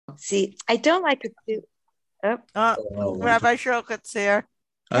See, I don't like to do. Oh, Oh, Rabbi wonderful. Shulkit's here.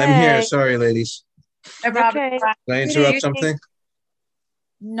 I'm here. hey, Sorry, ladies. it's okay. Did I What are interrupt you think? something?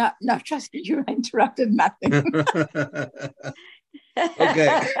 No, no, trust me, you interrupted nothing.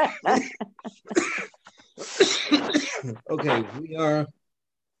 Okay. Okay, we are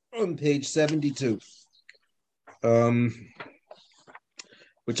on page 72. Um,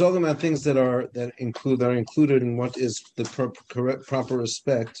 we're talking about things that are included in what is the correct proper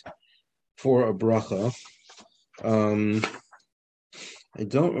respect for a bracha. Um, I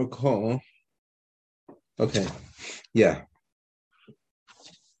don't recall. Okay, yeah.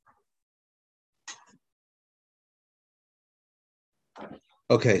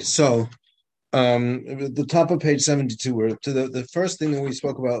 Okay, so the top of page 72, we're to the first thing that we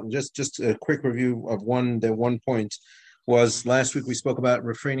spoke about, just a quick review of one point was last week we spoke about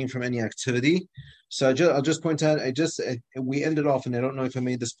refraining from any activity. So I'll just point out, we ended off, and I don't know if I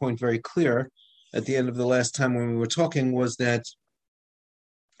made this point very clear at the end of the last time when we were talking, was that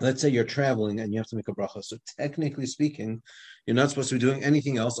let's say you're traveling and you have to make a bracha. So technically speaking, you're not supposed to be doing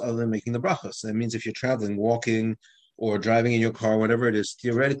anything else other than making the bracha. So that means if you're traveling, walking, or driving in your car, whatever it is,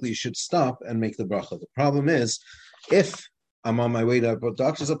 theoretically you should stop and make the bracha. The problem is, if I'm on my way to a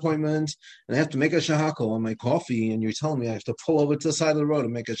doctor's appointment and I have to make a shahakol on my coffee, and you're telling me I have to pull over to the side of the road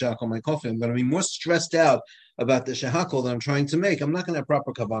and make a shahakol on my coffee, I'm going to be more stressed out about the shahakol that I'm trying to make. I'm not going to have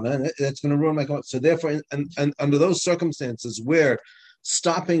proper kavanah, and that's going to ruin my kavanah. So therefore, and under those circumstances where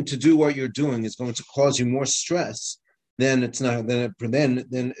stopping to do what you're doing is going to cause you more stress, then it's not. Then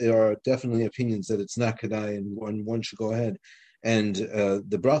there are definitely opinions that it's not kedai, and one should go ahead. And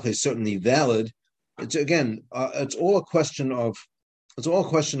the bracha is certainly valid. It's again, it's all a question of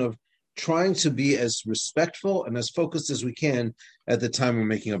trying to be as respectful and as focused as we can at the time we're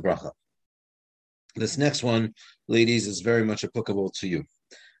making a bracha. This next one, ladies, is very much applicable to you,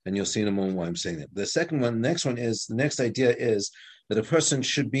 and you'll see in a moment why I'm saying that. The next idea is that a person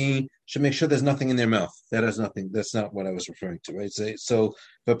should make sure there's nothing in their mouth. That's not what I was referring to, right? So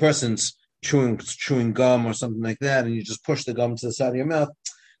if a person's chewing gum or something like that, and you just push the gum to the side of your mouth,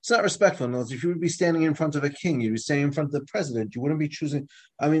 it's not respectful. No, if you would be standing in front of a king, you'd be standing in front of the president. You wouldn't be choosing.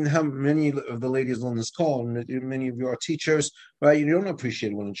 I mean, how many of the ladies on this call, and many of you are teachers, right? You don't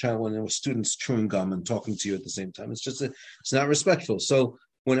appreciate when a student's chewing gum and talking to you at the same time. It's not respectful. So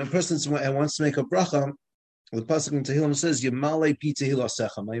when a person wants to make a bracha, the pasuk in Tehillim says, "Yemale pi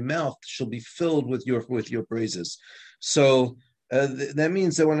tehilasecha." My mouth shall be filled with your praises. So that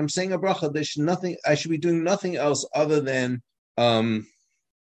means that when I'm saying a bracha, I should be doing nothing else other than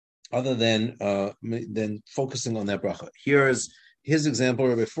focusing on that bracha. Here's his example,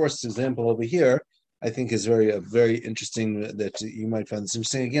 Rabbi Forst's example over here. I think is very interesting that you might find this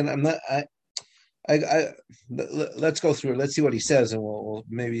interesting. Again, I'm not. Let's go through it. Let's see what he says, and we'll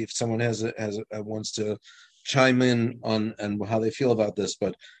maybe if someone wants to chime in on and how they feel about this.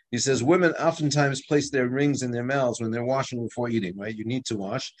 But he says women oftentimes place their rings in their mouths when they're washing before eating. Right? You need to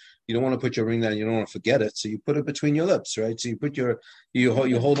wash. You don't want to put your ring down. You don't want to forget it, so you put it between your lips. Right? So you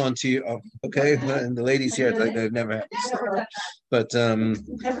hold on to your okay. And the ladies here, it's like they've never had this. But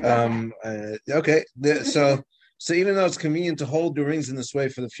okay. So even though it's convenient to hold your rings in this way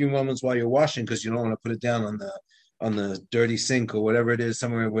for the few moments while you're washing, because you don't want to put it down on the dirty sink or whatever it is,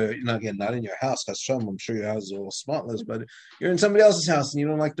 somewhere where you're not in your house. I'm sure your house is all spotless, but you're in somebody else's house and you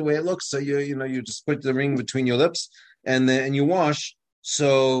don't like the way it looks, so you just put the ring between your lips and you wash.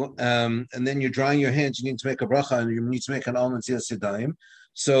 So and then you're drying your hands. You need to make a bracha and you need to make an almond yadayim.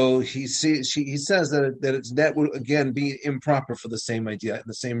 So he says that would again be improper for the same idea,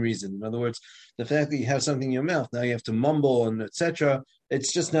 the same reason. In other words, the fact that you have something in your mouth now you have to mumble and etc.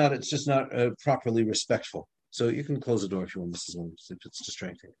 It's just not properly respectful. So you can close the door if you want, Mrs. Williams, if it's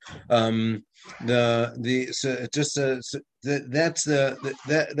distracting. That's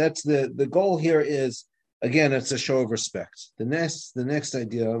the goal here is again it's a show of respect. The next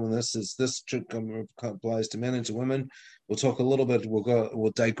idea, and this applies to men and to women. We'll talk a little bit.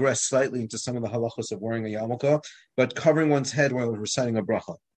 We'll digress slightly into some of the halachos of wearing a yarmulke, but covering one's head while reciting a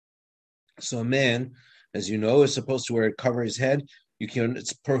bracha. So a man, as you know, is supposed to cover his head.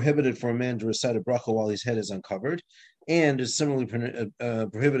 It's prohibited for a man to recite a bracha while his head is uncovered, and is similarly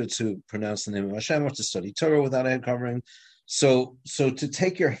prohibited to pronounce the name of Hashem or to study Torah without a head covering. So to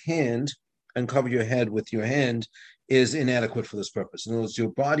take your hand and cover your head with your hand is inadequate for this purpose. In other words,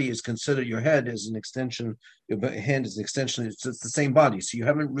 your body is considered, your head is an extension, your hand is an extension, it's the same body. So you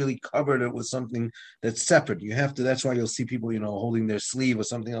haven't really covered it with something that's separate. You have to, that's why you'll see people, holding their sleeve or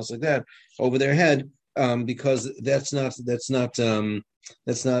something else like that over their head. because that's not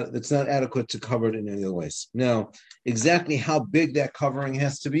adequate to cover it in any other ways. Now, exactly how big that covering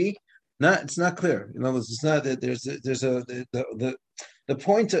has to be, it's not clear. In other words, it's not that the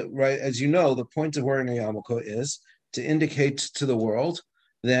point of, right, as you know, the point of wearing a yarmulke is to indicate to the world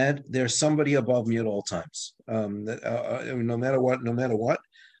that there's somebody above me at all times. No matter what,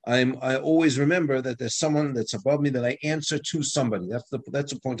 I always remember that there's someone that's above me, that I answer to somebody. That's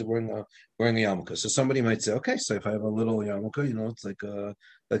the point of wearing a yarmulke. So somebody might say, okay, so if I have a little yarmulke, it's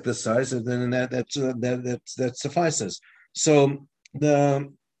like this size, and then that suffices. So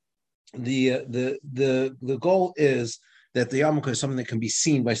the goal is that the yarmulke is something that can be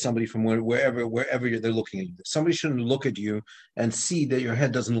seen by somebody from wherever they're looking at you. Somebody shouldn't look at you and see that your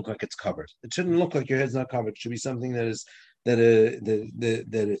head doesn't look like it's covered. It shouldn't look like your head's not covered. It should be something that it's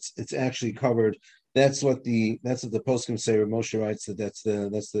actually covered. That's what the poskim say. Rav Moshe writes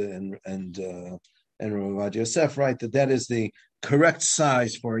and Rav Yosef write that is the correct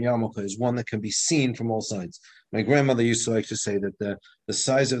size for a yarmulke, is one that can be seen from all sides. My grandmother used to like to say that the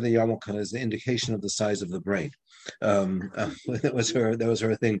size of the yarmulke is the indication of the size of the brain. That was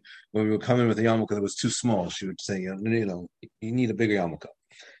her thing. When we were coming with a yarmulke that was too small, she would say, you need a bigger yarmulke.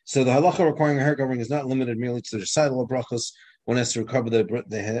 So the halacha requiring a hair covering is not limited merely to the recital of brachos. One has to recover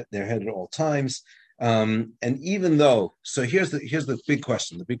their head at all times. And even though, so here's the big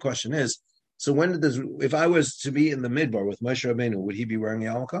question. The big question is, so when did this? If I was to be in the midbar with Moshe Rabbeinu, would he be wearing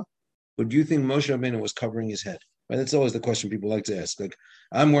a yarmulke? Would you think Moshe Rabbeinu was covering his head? Right? That's always the question people like to ask. Like,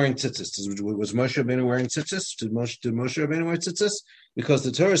 I'm wearing tzitzis. Was Moshe Rabbeinu wearing tzitzis? Did Moshe Rabbeinu wear tzitzis? Because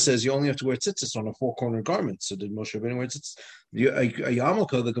the Torah says you only have to wear tzitzis on a four-cornered garment. So did Moshe Rabbeinu wear tzitzis? A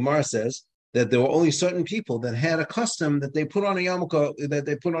yarmulke, the Gemara says that there were only certain people that had a custom that they put on a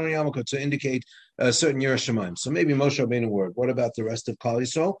yarmulke to indicate a certain Yiras Shamayim. So maybe Moshe Rabbeinu wore it. What about the rest of Klal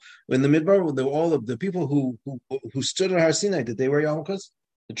Yisrael? In the Midbar, all of the people who stood at Har Sinai, did they wear yarmulkes?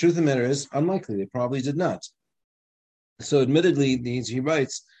 The truth of the matter is, unlikely. They probably did not. So admittedly, he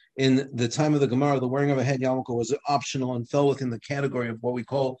writes, in the time of the Gemara, the wearing of a head yarmulke was optional and fell within the category of what we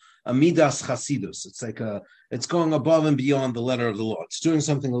call a midas chasidus. It's like it's going above and beyond the letter of the law. It's doing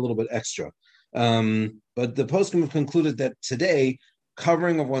something a little bit extra. But the poskim have concluded that today,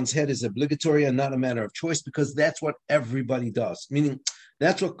 covering of one's head is obligatory and not a matter of choice, because that's what everybody does. Meaning,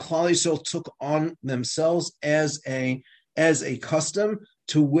 that's what Klal Yisrael took on themselves as a custom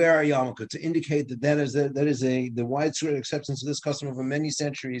to wear a yarmulke, to indicate that is the widespread acceptance of this custom over many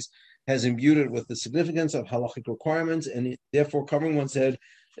centuries has imbued it with the significance of halachic requirements, and therefore covering one's head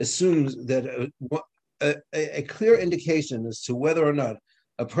assumes that a clear indication as to whether or not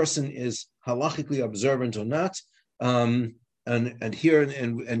a person is halachically observant or not, and adheres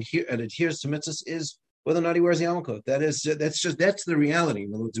to mitzvahs, is whether or not he wears a yarmulke. That's the reality.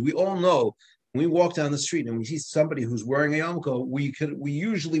 In other words, we all know. When we walk down the street and we see somebody who's wearing a yarmulke, we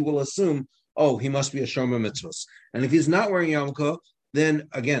usually will assume, oh, he must be a shomer mitzvos. And if he's not wearing a yarmulke, then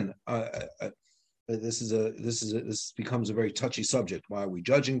again, this becomes a very touchy subject. Why are we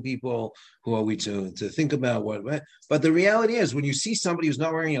judging people? Who are we to think about what? But the reality is, when you see somebody who's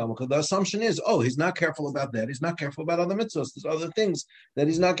not wearing a yarmulke, the assumption is, oh, he's not careful about that. He's not careful about other mitzvahs. There's other things that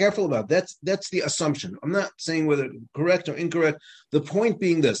he's not careful about. That's the assumption. I'm not saying whether correct or incorrect. The point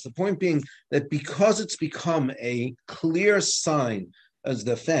being that because it's become a clear sign as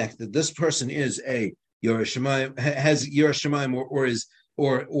the fact that this person is a Yiras Shamayim, has Yiras Shamayim,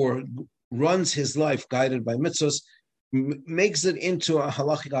 or runs his life guided by mitzvahs, makes it into a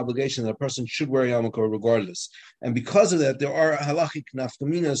halachic obligation that a person should wear a yarmulke regardless. And because of that, there are halachic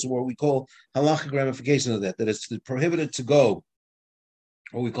nafkaminas, or what we call halachic ramifications of that it's prohibited to go,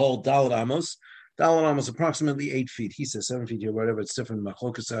 what we call daled amos. Daled amos, approximately 8 feet. He says 7 feet here, whatever. It's different.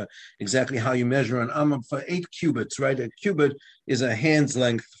 Machlokas, exactly how you measure an amma for 8 cubits, right? A cubit is a hand's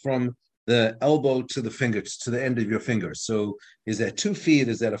length from the elbow to the fingers, to the end of your finger. So is that 2 feet?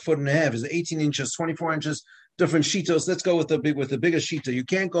 Is that a foot and a half? Is it 18 inches, 24 inches? Different shitos. Let's go with the biggest shita. You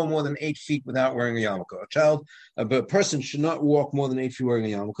can't go more than 8 feet without wearing a yarmulke. A person should not walk more than 8 feet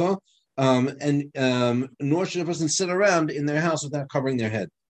wearing a yarmulke, nor should a person sit around in their house without covering their head.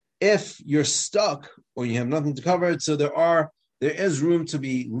 If you're stuck or you have nothing to cover it, so there is room to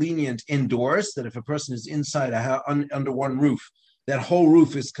be lenient indoors. That if a person is inside a house under one roof, that whole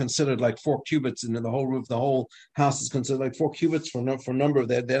roof is considered like 4 cubits, and the whole house is considered like 4 cubits for number.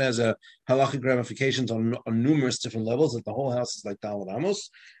 That has a halachic ramifications on numerous different levels. That the whole house is like daled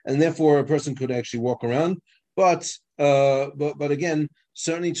amos, and therefore a person could actually walk around. But again,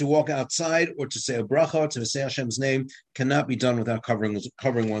 certainly to walk outside or to say a bracha, to say Hashem's name, cannot be done without covering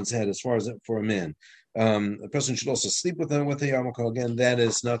one's head. As far as for a man, a person should also sleep with a yarmulke. Again, that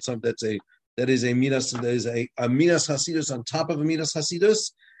is not something that's a that is a midas hasidus on top of a midas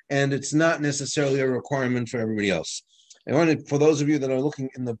hasidus, and it's not necessarily a requirement for everybody else. I wanted, for those of you that are looking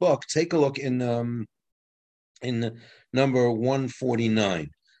in the book, take a look in number 149.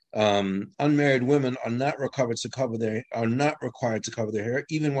 Unmarried women are not required to cover their hair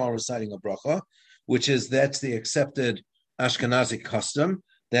even while reciting a bracha, that's the accepted Ashkenazic custom.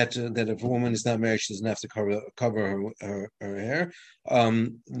 That if a woman is not married, she doesn't have to cover her hair.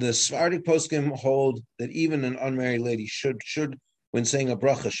 The Sephardic poskim hold that even an unmarried lady should when saying a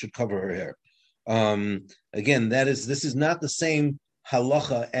bracha should cover her hair. Again, this is not the same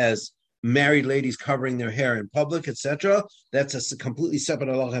halacha as married ladies covering their hair in public, etc. That's a completely separate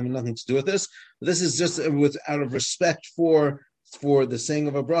halacha having nothing to do with this. This is just out of respect for the saying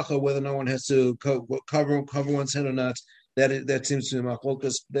of a bracha, whether no one has to cover one's head or not. That seems to be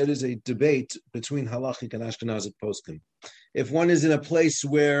machlokas. That is a debate between halachic and Ashkenazic poskim. If one is in a place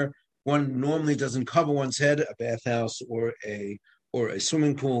where one normally doesn't cover one's head, a bathhouse or a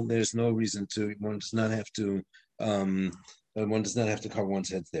swimming pool, there's no reason to. One does not have to cover one's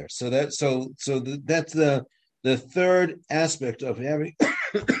head there. So that's the third aspect of having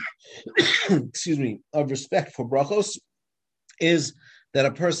of respect for brachos, is that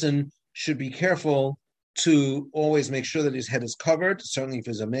a person should be careful to always make sure that his head is covered, certainly if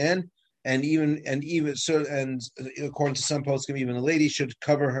he's a man, and according to some poskim, even a lady should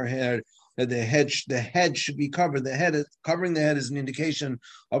cover her hair. The head should be covered. Covering the head is an indication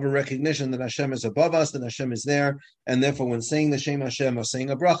of a recognition that Hashem is above us, that Hashem is there, and therefore, when saying the Shem Hashem or saying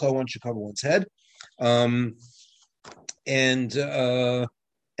a bracha, one should cover one's head. And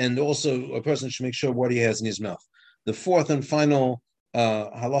also, a person should make sure what he has in his mouth. The fourth and final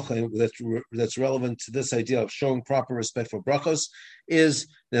halacha that's relevant to this idea of showing proper respect for brachos is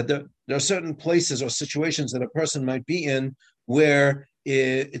that there are certain places or situations that a person might be in where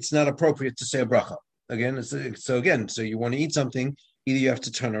it's not appropriate to say a bracha. So you want to eat something, either you have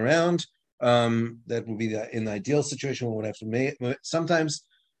to turn around. That would be in the ideal situation. One would have to make. Sometimes,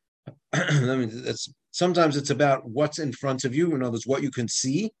 sometimes it's about what's in front of you. In other words, what you can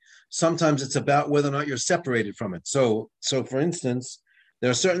see. Sometimes it's about whether or not you're separated from it. So for instance,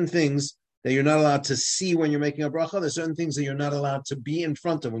 there are certain things that you're not allowed to see when you're making a bracha. There's certain things that you're not allowed to be in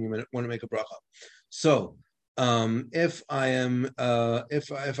front of when you want to make a bracha. So if I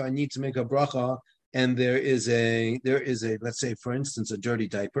need to make a bracha and there is a let's say, for instance, a dirty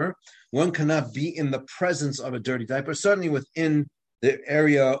diaper, one cannot be in the presence of a dirty diaper, certainly within the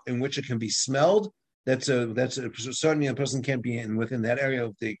area in which it can be smelled. Certainly a person can't be within that area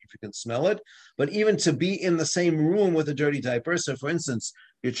if you can smell it. But even to be in the same room with a dirty diaper. So, for instance,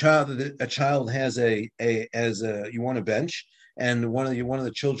 a child has you want a bench, and one of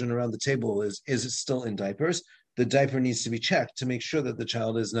the children around the table is still in diapers. The diaper needs to be checked to make sure that the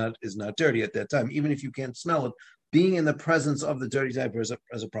child is not dirty at that time, even if you can't smell it. Being in the presence of the dirty diaper is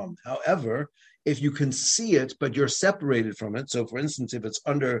a problem. However, if you can see it, but you're separated from it. So, for instance, if it's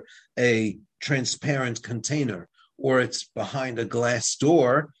under a transparent container or it's behind a glass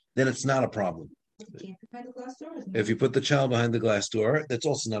door, then it's not a problem. If you put the child behind the glass door, that's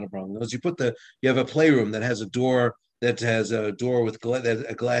also not a problem. Because you have a playroom that has a door with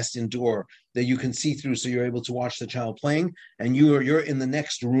a glassed-in door that you can see through, so you're able to watch the child playing, and you're in the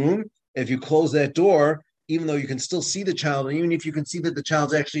next room. If you close that door, even though you can still see the child, and even if you can see that the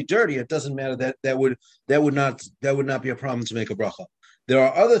child's actually dirty, it doesn't matter. That would not be a problem to make a bracha. There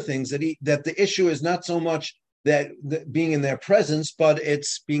are other things that the issue is not so much that being in their presence, but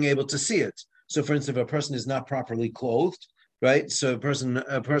it's being able to see it. So, for instance, if a person is not properly clothed, right? So a person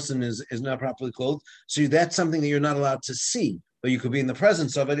is not properly clothed, so that's something that you're not allowed to see. But you could be in the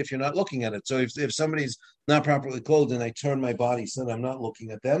presence of it if you're not looking at it. So if somebody's not properly clothed and I turn my body so that I'm not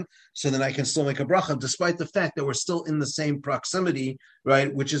looking at them, so then I can still make a bracha, despite the fact that we're still in the same proximity,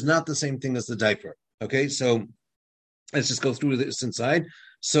 right? Which is not the same thing as the diaper. Okay, so let's just go through this inside.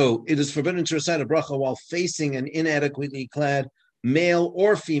 So it is forbidden to recite a bracha while facing an inadequately clad male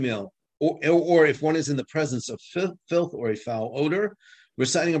or female, or if one is in the presence of filth or a foul odor.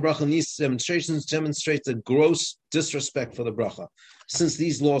 Reciting a bracha in these demonstrations demonstrates a gross disrespect for the bracha. Since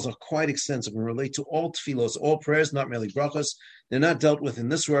these laws are quite extensive and relate to all tefillos, all prayers, not merely brachas, they're not dealt with in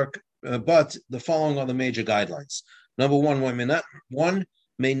this work, but the following are the major guidelines. Number one, one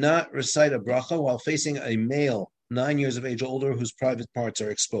may not recite a bracha while facing a male 9 years of age or older whose private parts are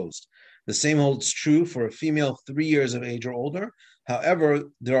exposed. The same holds true for a female 3 years of age or older. However,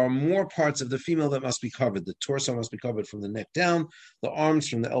 there are more parts of the female that must be covered. The torso must be covered from the neck down, the arms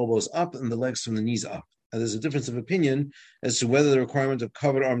from the elbows up, and the legs from the knees up. there's a difference of opinion as to whether the requirement of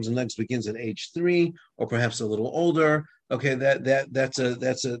covered arms and legs begins at age 3 or perhaps a little older. Okay, that's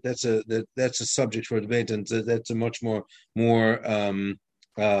a subject for debate, and that's a much more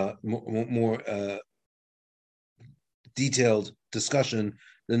detailed discussion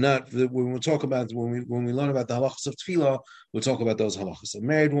than not. When we talk about when we learn about the halachas of tefillah, we'll talk about those halachas. A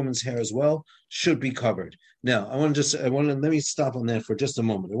married woman's hair as well should be covered. Now, let me stop on that for just a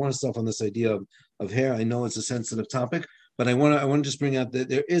moment. I want to stop on this idea of hair. I know it's a sensitive topic, but I want to just bring out that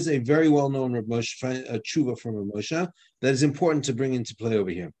there is a very well-known Rav Moshe, a tshuva from Rav Moshe that is important to bring into play over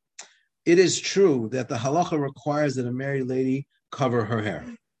here. It is true that the halacha requires that a married lady cover her hair,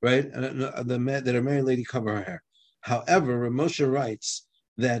 right? That a married lady cover her hair. However, Rav Moshe writes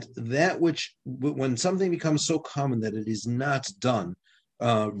that which, when something becomes so common that it is not done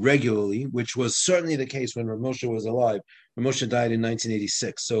regularly, which was certainly the case when Rav Moshe was alive. Rav Moshe died in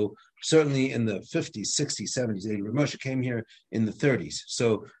 1986, so certainly in the 50s, 60s, 70s, 80s. Rav Moshe came here in the 30s,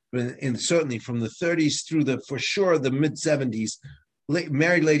 so certainly from the 30s through the mid 70s,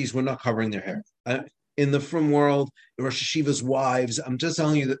 married ladies were not covering their hair. In the frum world, the Rosh Hashiva's wives, I'm just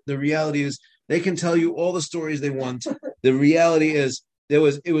telling you that the reality is they can tell you all the stories they want. The reality is it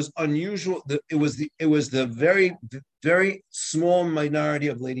was unusual. It was the very, very small minority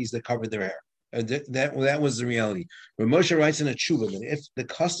of ladies that covered their hair. That was the reality. Rav Moshe writes in a tshuva that if the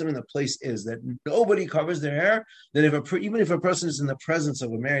custom in the place is that nobody covers their hair, then even if a person is in the presence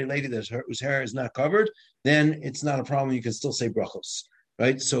of a married lady whose hair is not covered, then it's not a problem. You can still say brachos,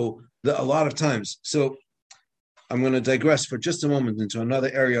 right? So a lot of times. So I'm going to digress for just a moment into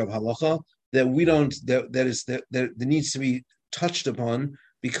another area of halacha that needs to be touched upon,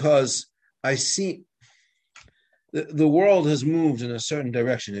 because I see the world has moved in a certain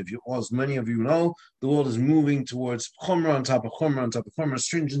direction. As many of you know, the world is moving towards chumrah on top of chumrah on top of chumrah,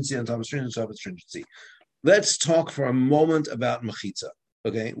 stringency on top of stringency on top of stringency. Let's talk for a moment about mechitza.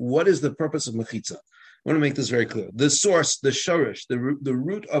 Okay, what is the purpose of mechitza? I want to make this very clear. The source, the shorish, the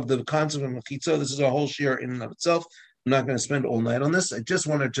root of the concept of mechitza. This is a whole shir in and of itself. I'm not going to spend all night on this. I just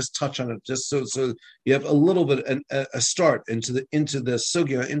want to touch on it, just so you have a little bit a start into the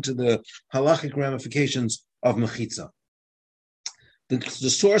sugya, into the halachic ramifications of mechitza. The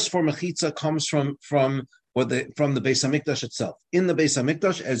source for mechitza comes from the Beis Hamikdash itself. In the Beis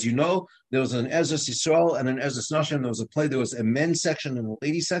Hamikdash, as you know, there was an Ezras Yisrael and an Ezras Nashim. There was a men's section and a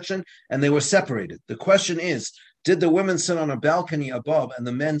ladies section, and they were separated. The question is, did the women sit on a balcony above and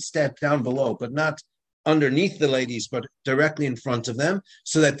the men step down below, but not underneath the ladies, but directly in front of them,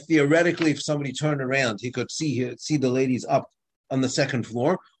 so that theoretically, if somebody turned around, he could see the ladies up on the second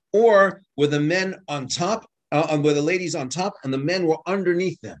floor? Or were the men on top, were the ladies on top and the men were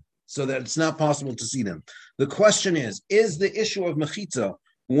underneath them, so that it's not possible to see them? The question is the issue of mechitza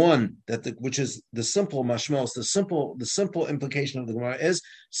one which is the simple mashmos, the simple implication of the Gemara is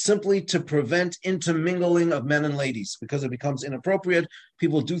simply to prevent intermingling of men and ladies, because it becomes inappropriate.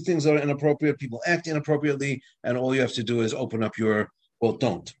 People do things that are inappropriate. People act inappropriately, and all you have to do is open up your. Well,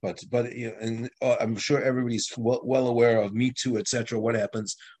 don't, but and I'm sure everybody's well aware of Me Too, etc. What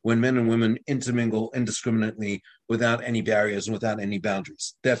happens when men and women intermingle indiscriminately without any barriers and without any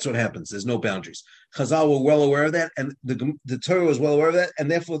boundaries? That's what happens. There's no boundaries. Chazal were well aware of that, and the Torah was well aware of that, and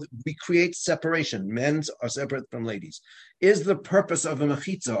therefore we create separation. Men are separate from ladies. Is the purpose of a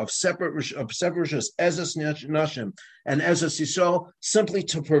mechitza, of separate rishus, Ezras Nashim and Ezras Yisrael, simply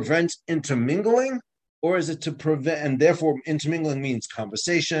to prevent intermingling? Or is it to prevent, and therefore intermingling means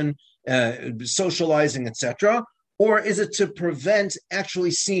conversation, socializing, etc.? Or is it to prevent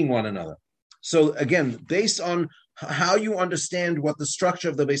actually seeing one another? So again, based on how you understand what the structure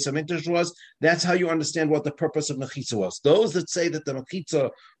of the Beis Hamikdash was, that's how you understand what the purpose of mechitza was. Those that say that the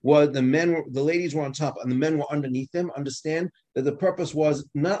mechitza was the ladies were on top and the men were underneath them, understand that the purpose was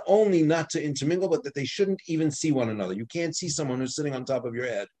not only not to intermingle, but that they shouldn't even see one another. You can't see someone who's sitting on top of your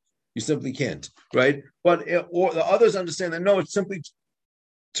head. You simply can't, right? Or the others understand that no, it's simply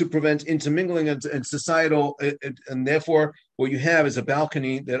to prevent intermingling and societal, and therefore what you have is a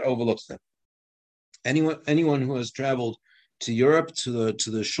balcony that overlooks them. Anyone who has traveled to Europe, to the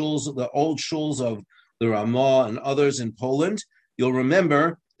shuls, the old shuls of the Ramah and others in Poland, you'll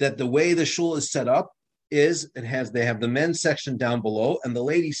remember that the way the shul is set up is they have the men's section down below, and the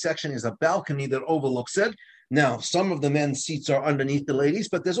ladies' section is a balcony that overlooks it. Now, some of the men's seats are underneath the ladies,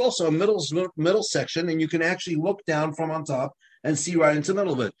 but there's also a middle section, and you can actually look down from on top and see right into the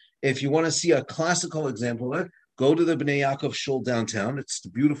middle of it. If you want to see a classical example of it, go to the Bnei Yaakov shul downtown. It's the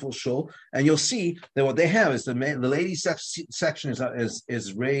beautiful shul, and you'll see that what they have is the ladies' section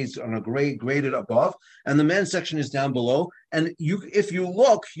is raised on a graded above, and the men's section is down below. And if you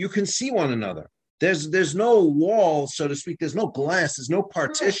look, you can see one another. There's no wall, so to speak. There's no glass. There's no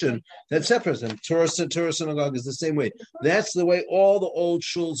partition that separates them. Torah synagogue is the same way. That's the way all the old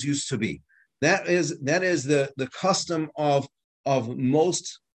shuls used to be. That is the custom of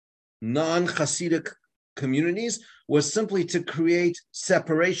most non-Hasidic communities, was simply to create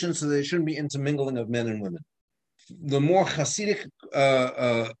separation so there shouldn't be intermingling of men and women. The more Hasidic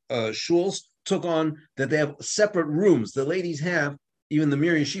shuls took on that they have separate rooms. The ladies have, even the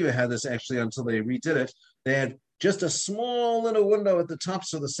Mir Yeshiva had this actually until they redid it. They had just a small little window at the top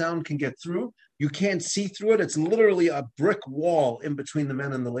so the sound can get through. You can't see through it. It's literally a brick wall in between the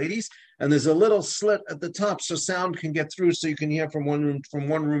men and the ladies. And there's a little slit at the top so sound can get through so you can hear from one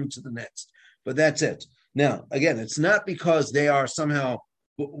room to the next. But that's it. Now, again, it's not because they are somehow,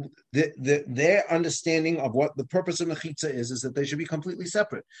 their understanding of what the purpose of mechitza is that they should be completely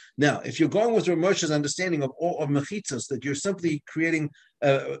separate. Now, if you're going with Rav Moshe's understanding of all of mechitzas, that you're simply creating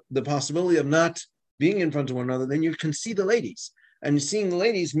the possibility of not being in front of one another, then you can see the ladies. And seeing the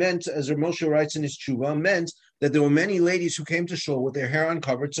ladies meant, as Rav Moshe writes in his tshuva, meant that there were many ladies who came to shul with their hair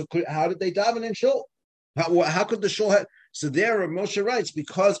uncovered. So how did they daven in shul? How could the shul have? So there, Rav Moshe writes,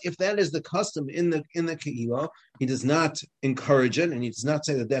 because if that is the custom in the Kehillah, he does not encourage it, and he does not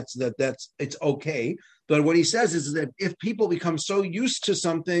say that's it's okay. But what he says is that if people become so used to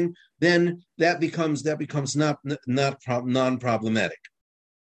something, then that becomes non-problematic.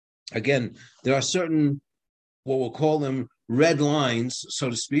 Again, there are certain, what we'll call them, red lines, so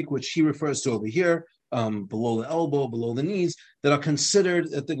to speak, which he refers to over here, below the elbow, below the knees, that are considered,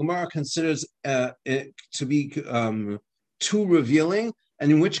 that the Gemara considers it to be too revealing,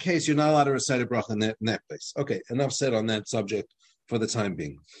 and in which case you're not allowed to recite a bracha in that place. Okay, enough said on that subject for the time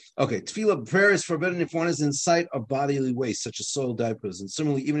being. Okay, tefillah, prayer is forbidden if one is in sight of bodily waste, such as soiled diapers, and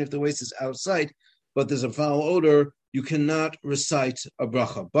similarly, even if the waste is outside, but there's a foul odor, you cannot recite a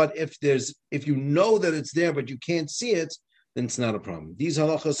bracha. But if you know that it's there, but you can't see it, then it's not a problem. These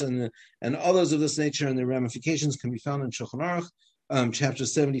halachas and others of this nature and their ramifications can be found in Shulchan Aruch,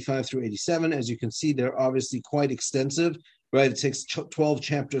 chapters 75 through 87. As you can see, they're obviously quite extensive, right? It takes 12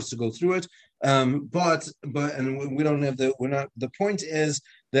 chapters to go through it. But we don't have the point is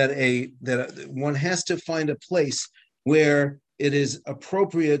that one has to find a place where it is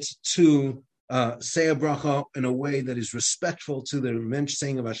appropriate to say a bracha in a way that is respectful to the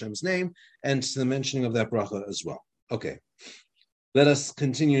saying of Hashem's name and to the mentioning of that bracha as well. Okay, let us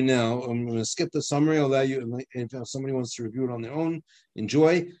continue now. I'm going to skip the summary. I'll allow you, if somebody wants to review it on their own,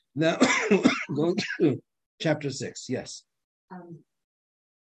 enjoy. Now, going to chapter 6. Yes.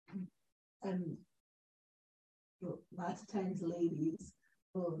 Lots of times ladies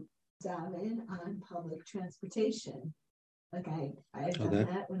will daven on public transportation. Like I've done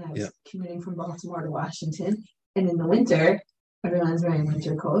that when I was commuting from Baltimore to Washington, and in the winter, everyone's wearing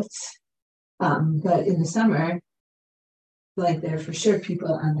winter coats. But in the summer, like there are for sure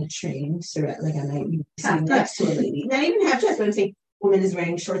people on the train, so like I might be sitting next to a lady. Not even half dressed, but I'm saying woman is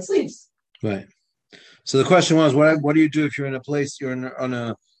wearing short sleeves. Right. So the question was, what do you do if you're in a place, you're on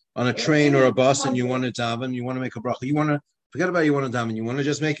a train or a bus, and you want to daven, you want to make a bracha, you want to forget about you want to daven, you want to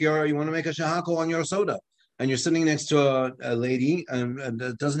just make a shahakol on your soda, and you're sitting next to a lady, and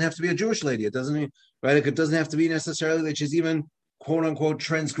it doesn't have to be a Jewish lady. It doesn't, right? It doesn't have to be necessarily that she's even quote unquote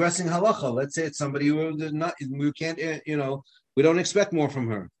transgressing halacha. Let's say it's somebody who we can't, we don't expect more from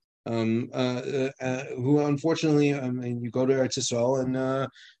her. Who unfortunately, you go to Eretz Yisrael and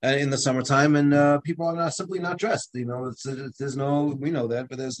in the summertime, and people are simply not dressed. There's no, we know that,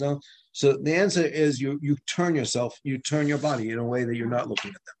 but there's no. So the answer is you turn your body in a way that you're not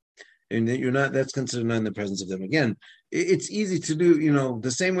looking at them. And you're not, that's considered not in the presence of them. Again, it's easy to do, the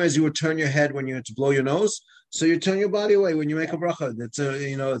same way as you would turn your head when you had to blow your nose. So you turn your body away when you make a bracha.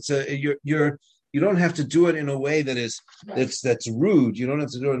 You don't have to do it in a way that's rude. You don't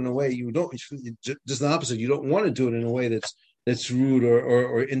have to do it in a way just the opposite. You don't want to do it in a way that's rude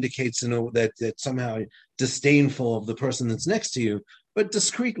or indicates that somehow disdainful of the person that's next to you. But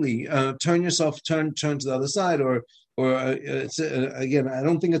discreetly turn to the other side again, I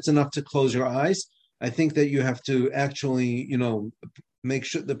don't think it's enough to close your eyes. I think that you have to actually, make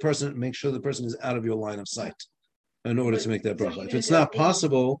sure the person is out of your line of sight in order to make that bracha. If it's not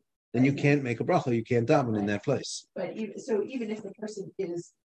possible, then you can't make a bracha. You can't daven in that place. But even if the person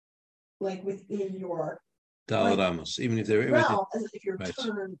is like within your Daled Amos, even if they're if you're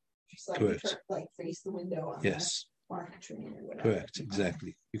turned, just like face the window on the market train or whatever. Correct,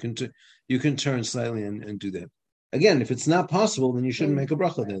 exactly. You can turn slightly and do that. Again, if it's not possible, then you shouldn't make a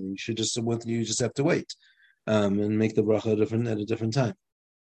bracha. Then you just have to wait and make the bracha at a different time.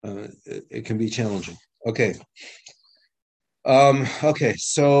 It can be challenging. Okay. Okay,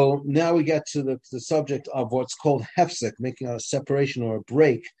 so now we get to the subject of what's called hefsek, making a separation or a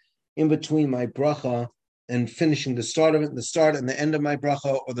break in between my bracha and finishing the start of it, the start and the end of my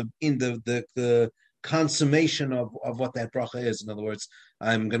bracha, or the consummation of what that bracha is. In other words,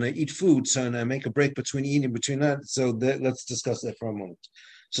 I'm going to eat food, so and I make a break between eating between that. So let's discuss that for a moment.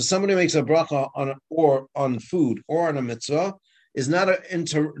 So somebody makes a bracha on food or on a mitzvah is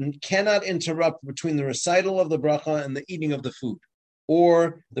cannot interrupt between the recital of the bracha and the eating of the food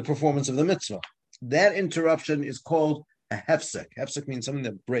or the performance of the mitzvah. That interruption is called a hefsek. Hefsek means something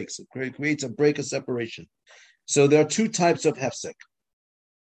that breaks. It creates a break, a separation. So there are two types of hefsek.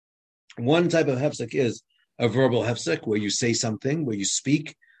 One type of hefsek is a verbal hefsek, where you say something, where you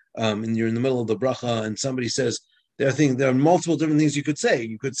speak, and you're in the middle of the bracha, and somebody says, there are multiple different things you could say.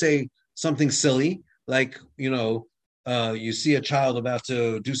 You could say something silly, like, you see a child about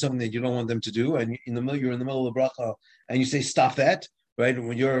to do something that you don't want them to do, and you're in the middle of the bracha, and you say, "Stop that!" Right?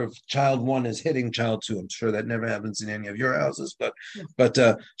 When your child one is hitting child two, I'm sure that never happens in any of your houses, but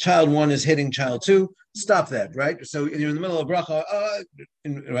child one is hitting child two. Stop that! Right? So you're in the middle of a bracha,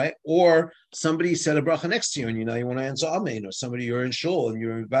 right? Or somebody said a bracha next to you, and you want to answer amen, or somebody you're in shul and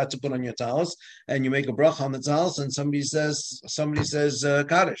you're about to put on your talis, and you make a bracha on the talis, and somebody says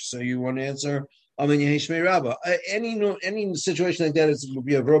kaddish, so you want to answer Amen Yehei Rabbah. Any situation like that will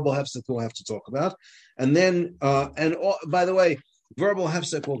be a verbal hefsek we'll have to talk about. And then, by the way, verbal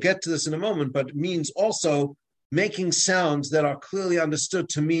hefsek, we'll get to this in a moment, but it means also making sounds that are clearly understood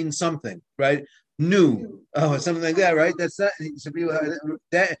to mean something, right? New, something like that, right? That's not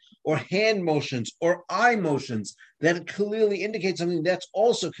that, or hand motions or eye motions that clearly indicate something. That's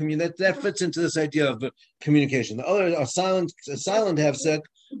also that fits into this idea of communication. The other, a silent hefsek,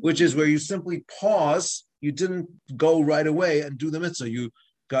 which is where you simply pause. You didn't go right away and do the mitzvah. You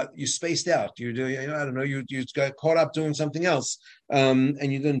spaced out. You got caught up doing something else, and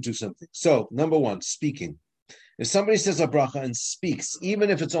you didn't do something. So, number one, speaking. If somebody says a bracha and speaks,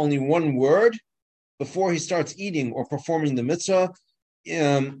 even if it's only one word before he starts eating or performing the mitzvah,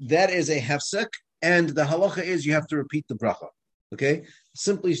 that is a hefsek, and the halacha is you have to repeat the bracha. Okay,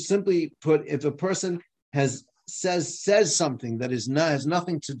 simply put, if a person says something that has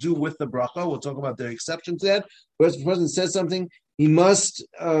nothing to do with the bracha, we'll talk about the exception to that. But if a person says something, he must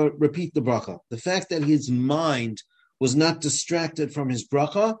repeat the bracha. The fact that his mind was not distracted from his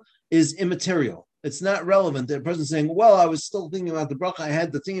bracha is immaterial. It's not relevant. The person saying, well, I was still thinking about the bracha. I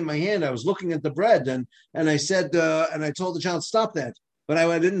had the thing in my hand. I was looking at the bread, and I said, and I told the child, stop that. But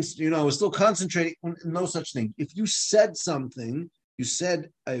I didn't, I was still concentrating. No such thing. If you said something, you said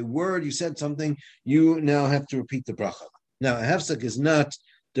a word, you said something, you now have to repeat the bracha. Now, a hefsek is not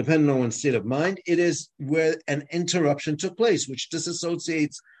dependent on one's state of mind. It is where an interruption took place, which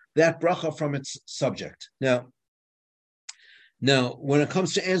disassociates that bracha from its subject. Now, when it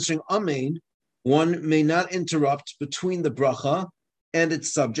comes to answering amen, one may not interrupt between the bracha and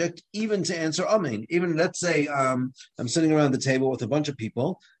its subject, even to answer amen. Even, let's say, I'm sitting around the table with a bunch of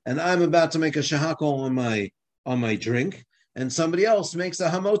people, and I'm about to make a shehakol on my drink, and somebody else makes a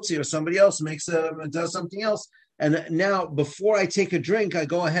hamotzi, or somebody else does something else. And now, before I take a drink, I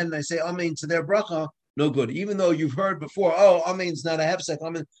go ahead and I say amen to their bracha. No good. Even though you've heard before, amen's not a hefsek.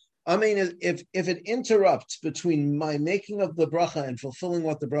 Amen is if it interrupts between my making of the bracha and fulfilling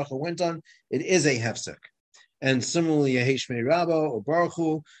what the bracha went on, it is a hefsek. And similarly, Yehei Shmei Rabbah or Baruch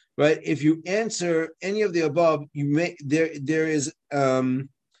Hu, right? If you answer any of the above, there is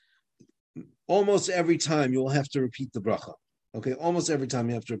almost every time you will have to repeat the bracha. Okay, almost every time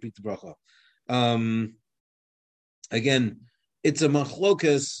you have to repeat the bracha. Again, it's a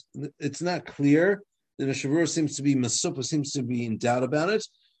machlokas. It's not clear. The Mishavur seems to be Masupa seems to be in doubt about it.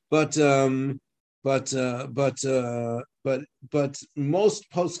 But most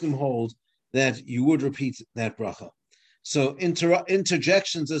poskim hold that you would repeat that bracha. So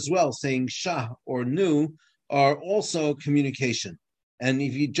interjections as well, saying shah or nu, are also communication. And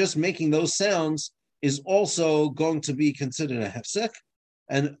if you're just making those sounds, is also going to be considered a hefsek.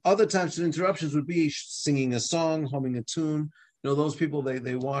 And other types of interruptions would be singing a song, humming a tune. Those people,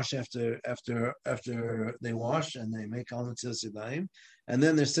 they wash after they wash, and they make al netzilas yadayim, and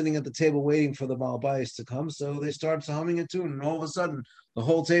then they're sitting at the table waiting for the Baal Bayis to come. So they start humming a tune, and all of a sudden the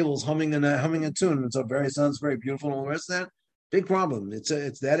whole table is humming a tune. It sounds very beautiful, and all the rest of that. Big problem.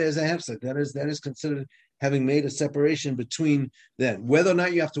 That is a hefsek. That is considered having made a separation between that. Whether or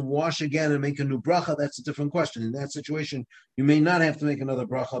not you have to wash again and make a new bracha, that's a different question. In that situation, you may not have to make another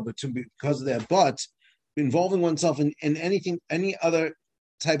bracha, because of that. But involving oneself in any other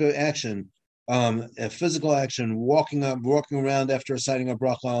type of action, a physical action, walking around after reciting a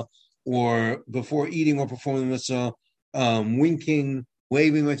bracha, or before eating or performing the mitzvah, winking,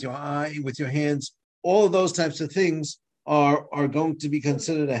 waving with your eye, with your hands, all of those types of things are going to be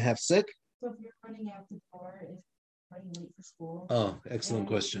considered a hefsek. So if you're running out the door, if you're running late for school. Oh, excellent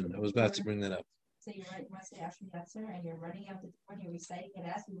question. I was about to bring that up. So you must say after the answer, and you're running out the door, and you're reciting it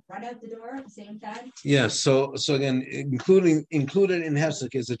as you run out the door at the same time. Yeah. So again, included in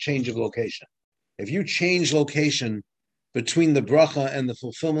hefsek is a change of location. If you change location between the bracha and the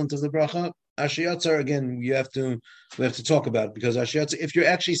fulfillment of the bracha, Ashiyatzar, again, we have to talk about it, because Ashiyatzar, if you're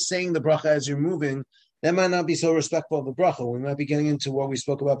actually saying the bracha as you're moving, that might not be so respectful of the bracha. We might be getting into what we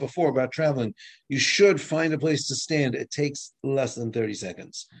spoke about before about traveling. You should find a place to stand. It takes less than 30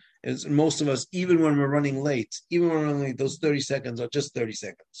 seconds. As most of us, even when we're running late, those 30 seconds are just 30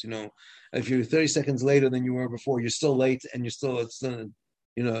 seconds. If you're 30 seconds later than you were before, you're still late, and it's still, again,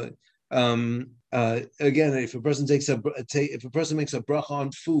 if a person makes a bracha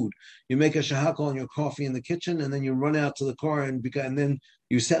on food, you make a shahakal on your coffee in the kitchen, and then you run out to the car and then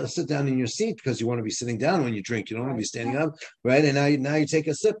you sit down in your seat because you want to be sitting down when you drink. You don't want to be standing up, right? And now you take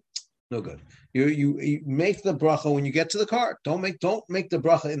a sip. No good. You make the bracha when you get to the car. Don't make the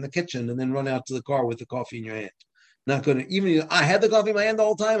bracha in the kitchen and then run out to the car with the coffee in your hand. Not good. Even I had the coffee in my hand the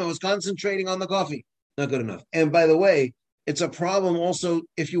whole time. I was concentrating on the coffee. Not good enough. And by the way, it's a problem also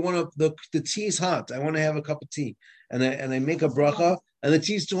if you want to. The tea's hot. I want to have a cup of tea, and I make a bracha, and the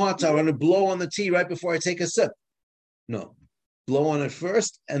tea's too hot, so I want to blow on the tea right before I take a sip. No, blow on it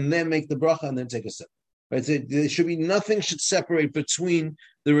first, and then make the bracha, and then take a sip. Right? So there should be nothing should separate between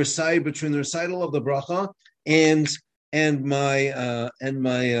the recital of the bracha and my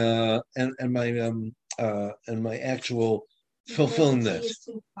actual fulfilling this. It's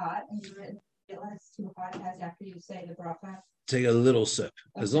too hot, and you realize it's too hot after you say the bracha. Take a little sip.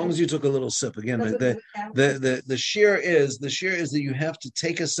 Okay. As long as you took a little sip. Again, the shear is that you have to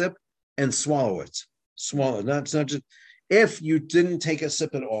take a sip and swallow it. Swallow it. It's not just if you didn't take a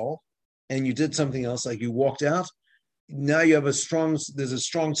sip at all and you did something else, like you walked out. Now you have there's a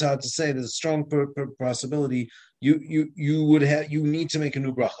strong side to say there's a strong possibility you need to make a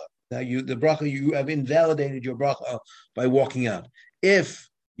new bracha. Now you have invalidated your bracha by walking out. If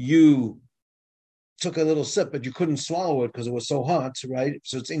you took a little sip but you couldn't swallow it because it was so hot, right?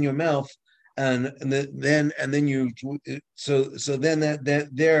 So it's in your mouth, and then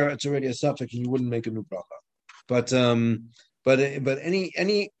there it's already a subject and you wouldn't make a new bracha. But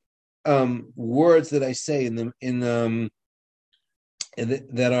any words that I say that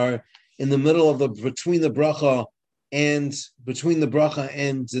are in the middle of between the bracha and between the bracha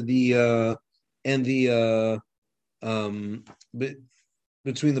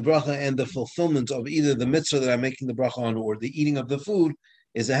and the fulfillment of either the mitzvah that I'm making the bracha on or the eating of the food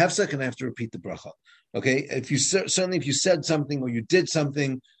is a hefsek, and I have to repeat the bracha. Okay, if you said something or you did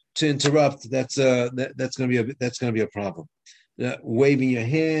something to interrupt, that's going to be a problem. Waving your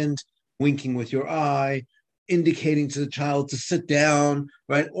hand, winking with your eye, indicating to the child to sit down,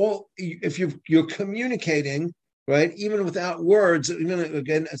 right? If you're communicating, right, even without words,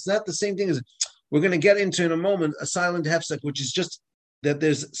 again, it's not the same thing as we're going to get into in a moment a silent hefsek, which is just that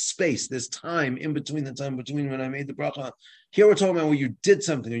there's space, there's time in between when I made the bracha. Here we're talking about where you did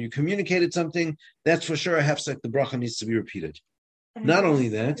something or you communicated something. That's for sure a hefsek. The bracha needs to be repeated. And not only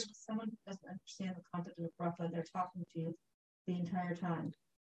that, someone who doesn't understand the concept of the bracha, they're talking to you the entire time.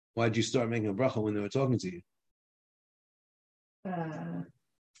 Why'd you start making a bracha when they were talking to you? They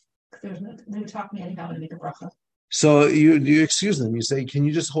were talking to me anyhow to make a bracha. So you excuse them. You say, "Can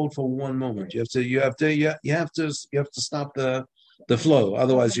you just hold for one moment?" You have to stop the flow.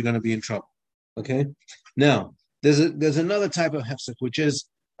 Otherwise, you're going to be in trouble. Okay. Now, there's another type of hefsek, which is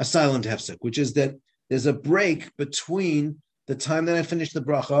a silent hefsek, which is that there's a break between the time that I finish the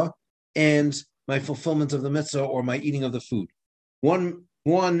bracha and my fulfillment of the mitzvah or my eating of the food. One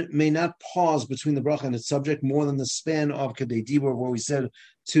may not pause between the bracha and its subject more than the span of Kedei Dibur, where we said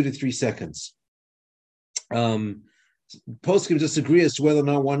 2 to 3 seconds. Poskim disagree as to whether or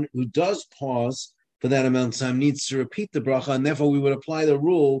not one who does pause for that amount of time needs to repeat the bracha, and therefore we would apply the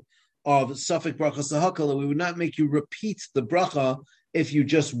rule of Safek bracha sahakal, that we would not make you repeat the bracha if you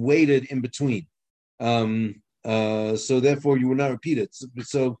just waited in between. So therefore you would not repeat it.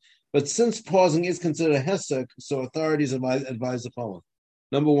 But since pausing is considered a hesek, so authorities advise the following.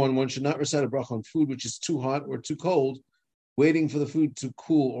 Number one should not recite a bracha on food which is too hot or too cold. Waiting for the food to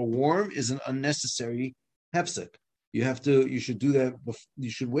cool or warm is an unnecessary hefsek. You should do that. You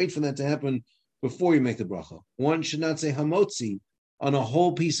should wait for that to happen before you make the bracha. One should not say hamotzi on a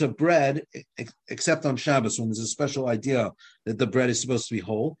whole piece of bread, except on Shabbos when there's a special idea that the bread is supposed to be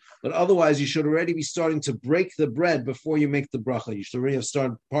whole. But otherwise, you should already be starting to break the bread before you make the bracha. You should already have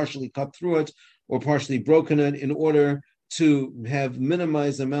started partially cut through it or partially broken it in order to have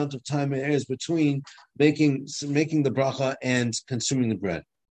minimized the amount of time it is between making the bracha and consuming the bread.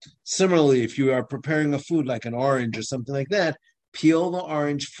 Similarly, if you are preparing a food like an orange or something like that, peel the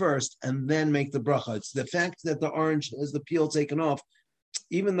orange first and then make the bracha. It's the fact that the orange has the peel taken off,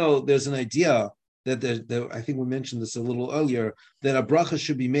 even though there's an idea that I think we mentioned this a little earlier, that a bracha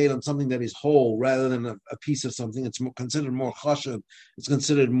should be made on something that is whole rather than a piece of something. It's considered more chashuv. It's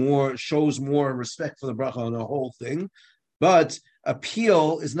considered shows more respect for the bracha on the whole thing. But a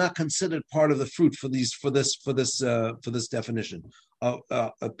peel is not considered part of the fruit for this definition.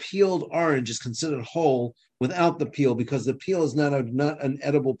 A peeled orange is considered whole without the peel because the peel is not an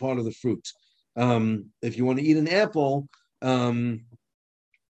edible part of the fruit. If you want to eat an apple,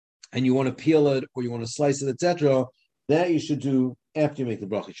 and you want to peel it or you want to slice it, etc., that you should do after you make the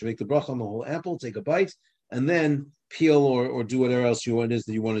bracha. You should make the bracha on the whole apple, take a bite, and then peel or do whatever else you want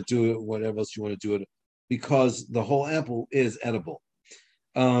to do it, whatever else you want to do it, because the whole apple is edible.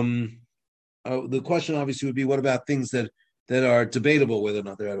 The question obviously would be, what about things that are debatable whether or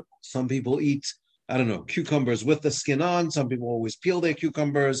not they're edible? Some people eat, cucumbers with the skin on. Some people always peel their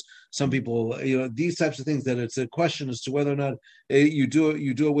cucumbers. Some people, these types of things that it's a question as to whether or not you do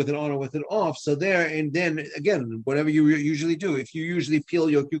it with it on or with it off. So and then again, whatever you usually do, if you usually peel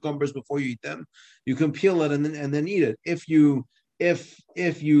your cucumbers before you eat them, you can peel it and then eat it. If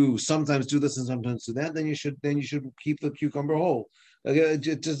you sometimes do this and sometimes do that, then you should keep the cucumber whole.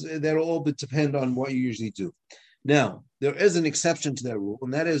 That'll all depend on what you usually do. Now, there is an exception to that rule,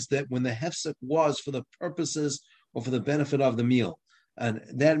 and that is that when the hefsek was for the purposes or for the benefit of the meal. And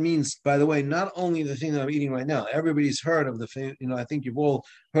that means, by the way, not only the thing that I'm eating right now. Everybody's heard of I think you've all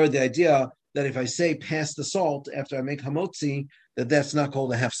heard the idea that if I say pass the salt after I make hamotzi, that's not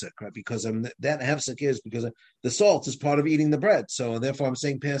called a hefsek, right? Because that hefsek is because the salt is part of eating the bread. So therefore I'm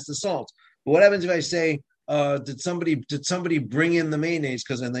saying pass the salt. But what happens if I say, did somebody bring in the mayonnaise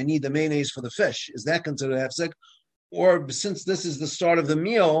because they need the mayonnaise for the fish? Is that considered a hefsek? Or since this is the start of the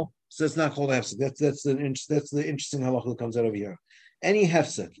meal, so it's not called a hefsek. That's the interesting halacha that comes out over here. Any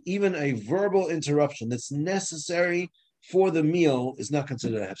hefsek, even a verbal interruption that's necessary for the meal, is not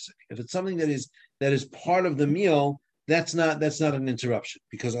considered a hefsek. If it's something that is part of the meal, that's not an interruption,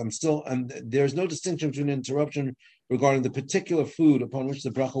 because there's no distinction between an interruption regarding the particular food upon which the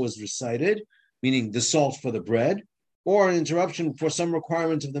bracha was recited, meaning the salt for the bread, or an interruption for some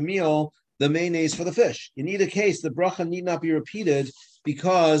requirement of the meal, the mayonnaise for the fish. In either case, the bracha need not be repeated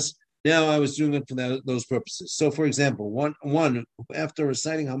because now I was doing it for those purposes. So, for example, one after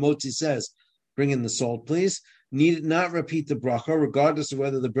reciting hamotzi says, "Bring in the salt, please." Need not repeat the bracha, regardless of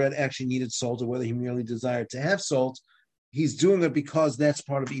whether the bread actually needed salt or whether he merely desired to have salt. He's doing it because that's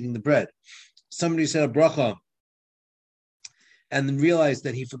part of eating the bread. Somebody said a bracha and then realized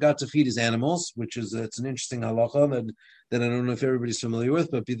that he forgot to feed his animals, it's an interesting halacha that I don't know if everybody's familiar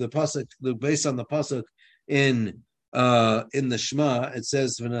with, but the pasuk, based on the pasuk in the Shema, it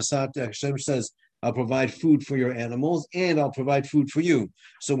says, Hashem says, I'll provide food for your animals and I'll provide food for you.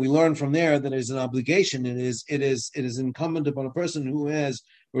 So we learn from there that it's an obligation. It is incumbent upon a person who has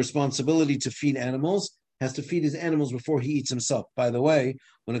a responsibility to feed animals, has to feed his animals before he eats himself. By the way,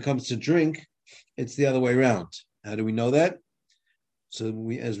 when it comes to drink, it's the other way around. How do we know that?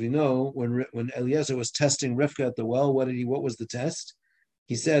 So as we know, when Eliezer was testing Rivka at the well, what was the test?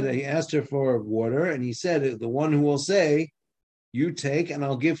 He asked her for water, and he said, the one who will say, you take, and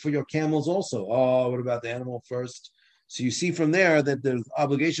I'll give for your camels also. Oh, what about the animal first? So you see from there that the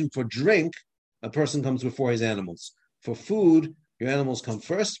obligation for drink, a person comes before his animals. For food, your animals come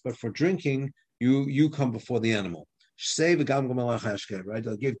first, but for drinking, you come before the animal. Right?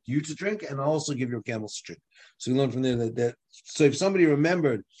 I'll give you to drink, and I'll also give your camels to drink. So we learn from there that so if somebody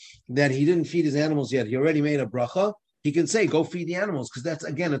remembered that he didn't feed his animals yet, he already made a bracha, he can say, go feed the animals, because that's,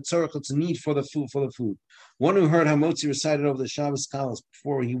 again, a tzorach, it's a need for the food. One who heard Hamotzi recited over the Shabbos Kalas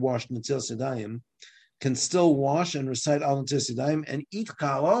before he washed Netilas Yadayim can still wash and recite Al Netilas Yadayim and eat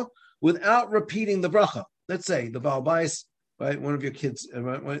Kala without repeating the bracha. Let's say the Baal Bais, right? One of your kids,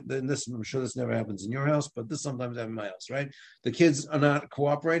 I'm sure this never happens in your house, but this sometimes happens in my house, right? The kids are not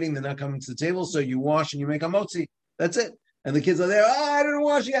cooperating, they're not coming to the table, so you wash and you make Hamotzi. That's it. And the kids are there, I didn't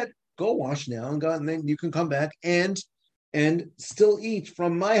wash yet. Go wash now and then you can come back and still eat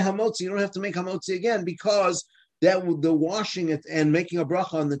from my hamotzi. You don't have to make hamotzi again, because the washing it and making a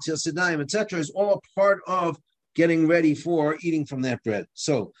bracha on the Netilas Yadayim, etc., is all a part of getting ready for eating from that bread.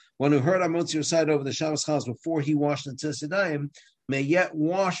 So one who heard hamotzi recite over the Shabbos Chalas before he washed the Netilas Yadayim may yet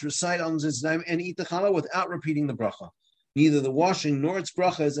recite on the Netilas Yadayim, and eat the challah without repeating the bracha. Neither the washing nor its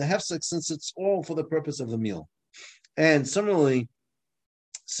bracha is a hefsek, since it's all for the purpose of the meal. And similarly,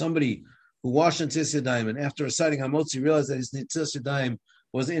 somebody who washed Netilas Yadayim, and after reciting Hamotzi realized that his Netilas Yadayim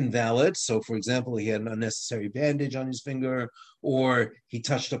was invalid. So, for example, he had an unnecessary bandage on his finger, or he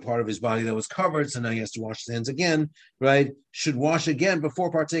touched a part of his body that was covered, so now he has to wash his hands again, right? Should wash again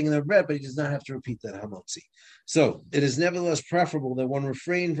before partaking of bread, but he does not have to repeat that Hamotzi. So, it is nevertheless preferable that one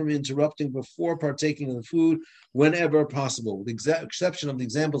refrain from interrupting before partaking of the food whenever possible, with the exception of the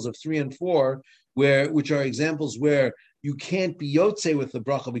examples of 3 and 4, which are examples where you can't be yotze with the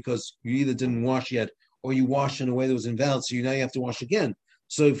bracha because you either didn't wash yet or you washed in a way that was invalid, so now you have to wash again.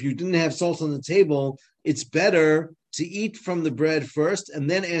 So if you didn't have salt on the table, it's better to eat from the bread first and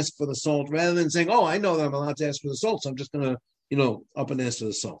then ask for the salt rather than saying, oh, I know that I'm allowed to ask for the salt, so I'm just going to, up and ask for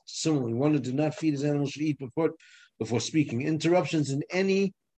the salt. Similarly, one who did not feed his animal should eat before speaking. Interruptions in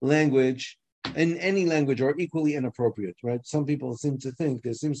any language are equally inappropriate, right? Some people seem to think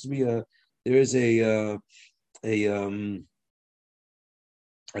there seems to be a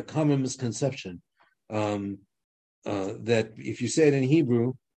common misconception that if you say it in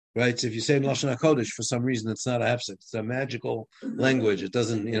Hebrew, right? So if you say it in Lashon HaKodesh, for some reason it's not a hafsek, it's a magical language. It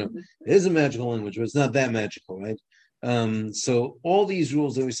doesn't, it is a magical language, but it's not that magical, right? So all these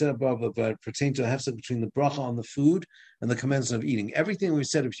rules that we said above about pertain to a hafsek between the bracha on the food and the commencement of eating. Everything we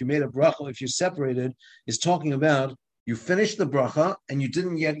said, if you made a bracha, if you separated, is talking about you finished the bracha and you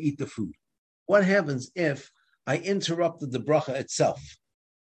didn't yet eat the food. What happens if I interrupted the bracha itself?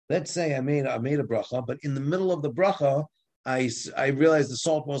 Let's say I made a bracha, but in the middle of the bracha, I realized the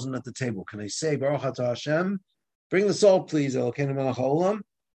salt wasn't at the table. Can I say, Baruch Atah Hashem, bring the salt, please, Elokeinu melech haolam?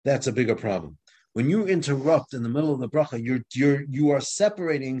 That's a bigger problem. When you interrupt in the middle of the bracha, you are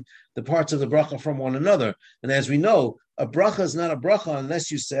separating the parts of the bracha from one another. And as we know, a bracha is not a bracha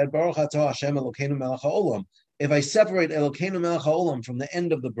unless you said, Baruch Atah Hashem, Elokeinu melech haolam. If I separate Elokeinu melech haolam from the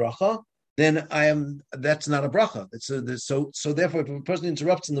end of the bracha, then that's not a bracha. So therefore, if a person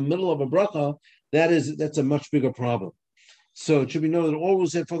interrupts in the middle of a bracha, that's a much bigger problem. So it should be noted that all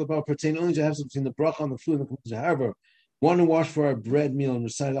rules said for the bracha pertain only to have between the bracha on the food and the community. However, one who washed for a bread meal and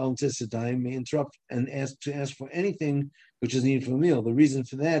recited Al Netilas Yadayim may interrupt and ask for anything which is needed for the meal. The reason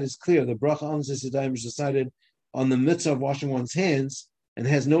for that is clear. The bracha Al Netilas Yadayim is recited on the mitzvah of washing one's hands and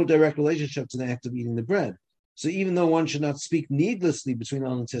has no direct relationship to the act of eating the bread. So even though one should not speak needlessly between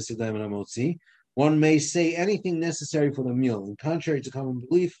Al Netilas Yadayim and Hamotzi, one may say anything necessary for the meal. And contrary to common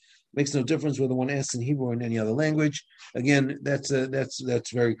belief, it makes no difference whether one asks in Hebrew or in any other language. Again, that's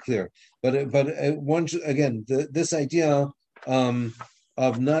very clear. But one should, again, this idea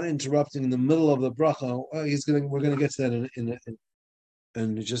of not interrupting in the middle of the bracha, we're going to get to that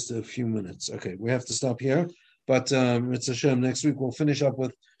in just a few minutes. Okay, we have to stop here. But it's a Hashem. Next week we'll finish up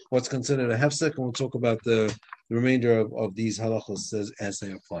with what's considered a hefsek, and we'll talk about the remainder of these halachos as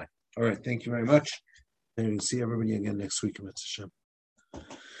they apply. All right, thank you very much. And we'll see everybody again next week. It's a Hashem.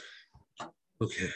 Okay.